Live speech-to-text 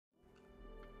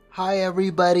Hi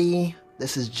everybody,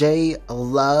 this is J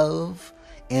Love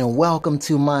and welcome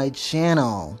to my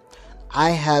channel.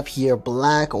 I have here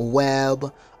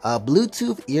Blackweb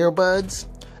Bluetooth earbuds.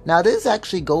 Now this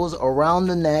actually goes around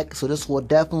the neck, so this will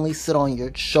definitely sit on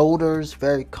your shoulders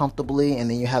very comfortably, and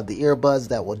then you have the earbuds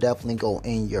that will definitely go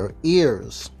in your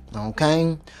ears,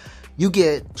 okay? You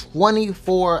get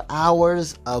 24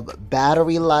 hours of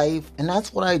battery life, and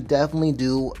that's what I definitely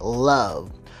do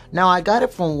love. Now, I got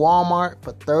it from Walmart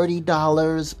for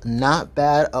 $30, not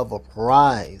bad of a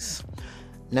price.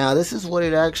 Now, this is what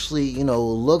it actually,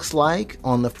 looks like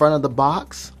on the front of the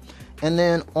box. And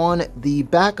then on the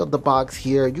back of the box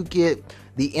here, you get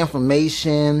the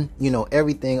information,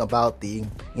 everything about the,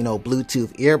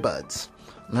 Bluetooth earbuds.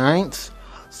 All right.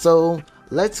 So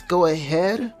let's go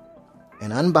ahead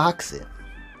and unbox it.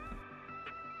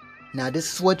 Now,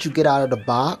 this is what you get out of the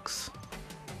box.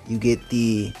 You get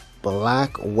the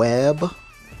Blackweb,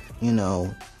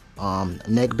 neckband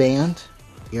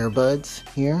earbuds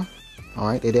here. All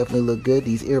right, they definitely look good.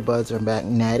 These earbuds are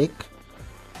magnetic.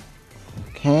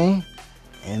 Okay,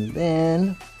 and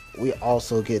then we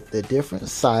also get the different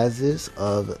sizes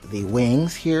of the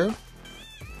wings here.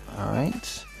 All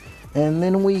right, and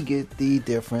then we get the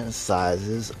different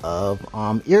sizes of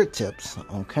ear tips.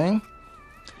 Okay.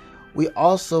 We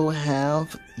also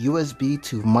have USB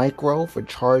to micro for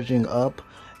charging up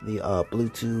the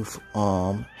Bluetooth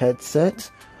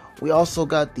headset. We also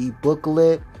got the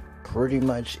booklet pretty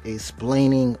much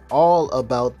explaining all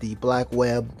about the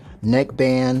Blackweb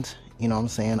neckband,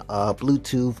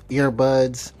 Bluetooth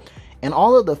earbuds, and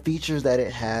all of the features that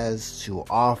it has to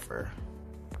offer.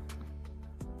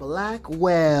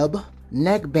 Blackweb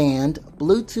neckband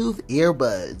Bluetooth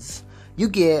earbuds. You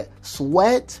get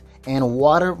sweat and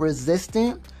water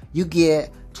resistant. You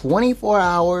get 24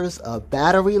 hours of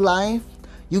battery life.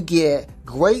 You get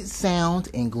great sound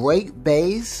and great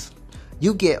bass.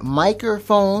 You get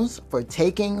microphones for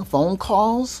taking phone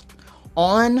calls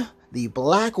on the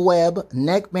Blackweb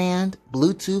neckband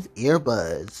Bluetooth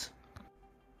earbuds.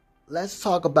 Let's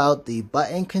talk about the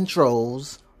button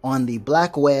controls on the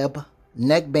Blackweb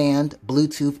neckband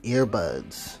Bluetooth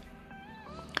earbuds.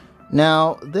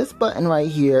 Now, this button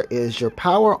right here is your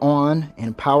power on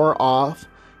and power off.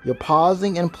 You're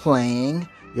pausing and playing.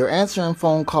 You're answering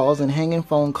phone calls and hanging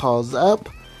phone calls up.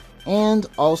 And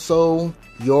also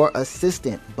your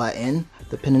assistant button,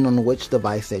 depending on which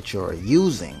device that you're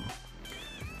using.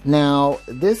 Now,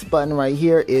 this button right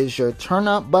here is your turn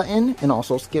up button and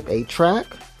also skip a track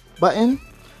button.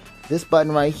 This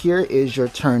button right here is your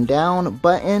turn down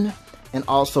button and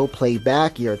also play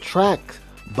back your track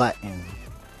button.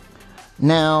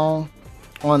 Now,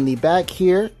 on the back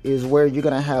here is where you're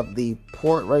gonna have the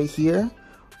port right here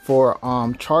for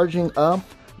charging up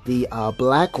the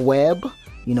Blackweb,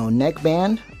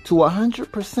 neckband to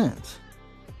 100%.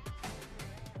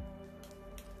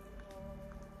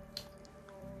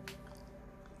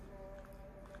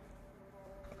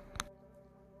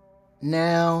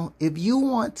 Now, if you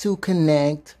want to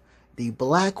connect the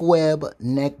Blackweb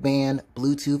neckband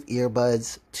Bluetooth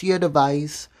earbuds to your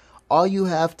device, all you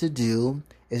have to do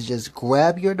is just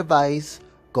grab your device,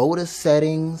 go to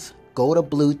settings, go to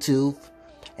Bluetooth,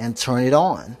 and turn it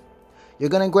on. You're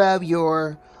gonna grab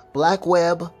your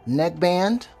Blackweb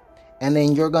neckband, and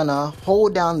then you're gonna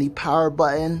hold down the power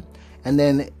button, and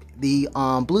then the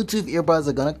Bluetooth earbuds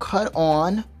are gonna cut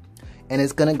on, and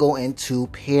it's gonna go into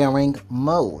pairing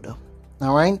mode.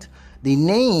 All right. The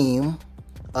name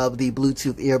of the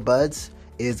Bluetooth earbuds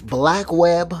is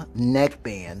Blackweb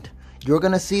neckband. You're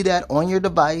gonna see that on your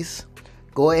device.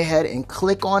 Go ahead and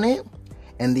click on it,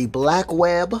 and the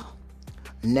Blackweb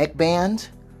neckband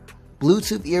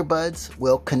Bluetooth earbuds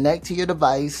will connect to your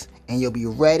device, and you'll be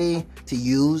ready to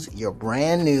use your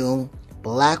brand new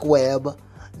Blackweb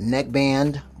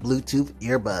neckband Bluetooth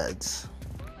earbuds.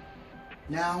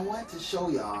 Now I want to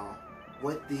show y'all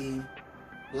what the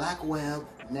Blackweb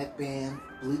neckband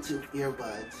Bluetooth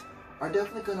earbuds are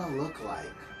definitely gonna look like.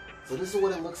 So this is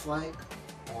what it looks like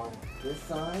on this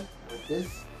side with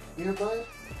this earbud,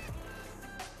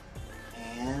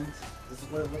 and this is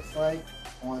what it looks like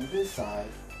on this side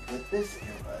with this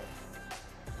earbud.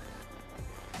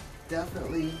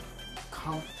 Definitely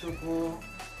comfortable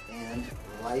and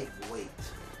lightweight.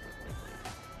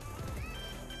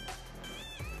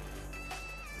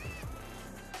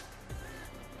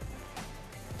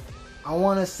 I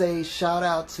want to say shout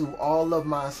out to all of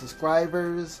my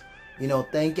subscribers.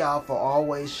 Thank y'all for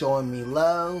always showing me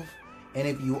love. And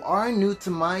if you are new to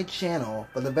my channel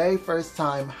for the very first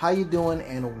time, how you doing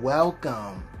and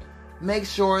welcome. Make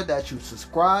sure that you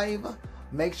subscribe,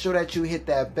 Make sure that you hit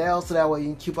that bell so that way you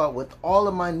can keep up with all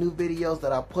of my new videos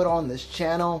that I put on this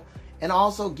channel. And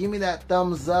also give me that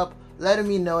thumbs up, letting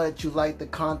me know that you like the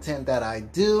content that I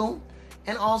do.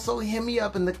 And also hit me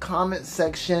up in the comment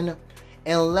section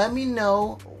and let me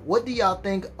know, what do y'all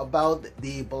think about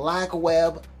the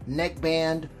Blackweb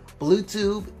neckband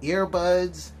Bluetooth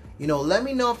earbuds? You know, let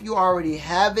me know if you already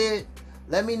have it.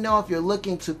 Let me know if you're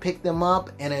looking to pick them up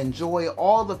and enjoy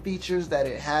all the features that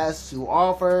it has to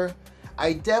offer.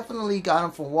 I definitely got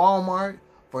them from Walmart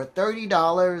for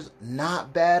 $30.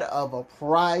 Not bad of a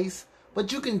price,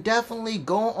 but you can definitely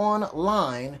go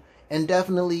online and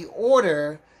definitely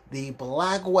order the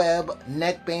Blackweb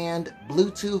neckband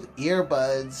Bluetooth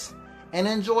earbuds and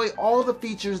enjoy all the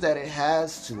features that it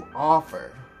has to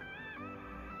offer.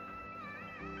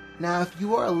 Now, if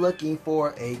you are looking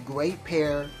for a great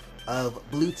pair of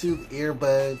Bluetooth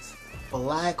earbuds,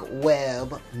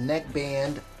 Blackweb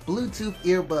neckband Bluetooth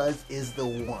earbuds is the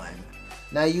one.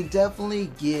 Now you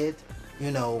definitely get,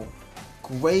 you know,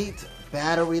 great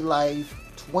battery life,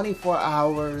 24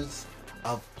 hours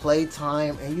of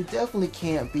playtime, and you definitely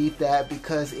can't beat that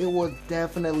because it will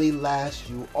definitely last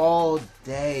you all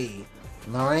day.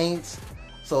 Alright?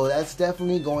 So that's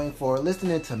definitely going for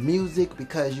listening to music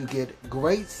because you get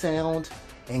great sound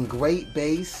and great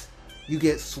bass. You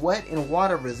get sweat and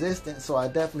water resistant, so I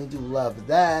definitely do love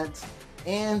that.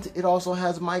 And it also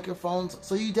has microphones,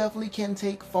 so you definitely can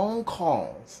take phone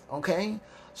calls, okay?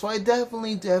 So I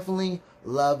definitely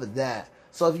love that.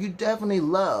 So if you definitely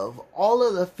love all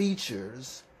of the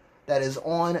features that is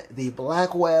on the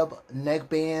Blackweb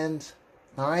neckband,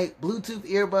 alright, Bluetooth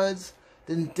earbuds,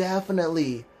 then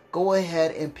definitely go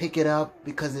ahead and pick it up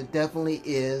because it definitely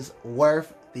is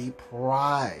worth the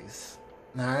price,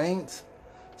 alright?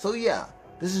 So yeah,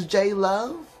 this is J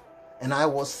Love, and I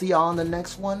will see y'all on the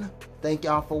next one. Thank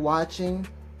y'all for watching,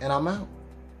 and I'm out.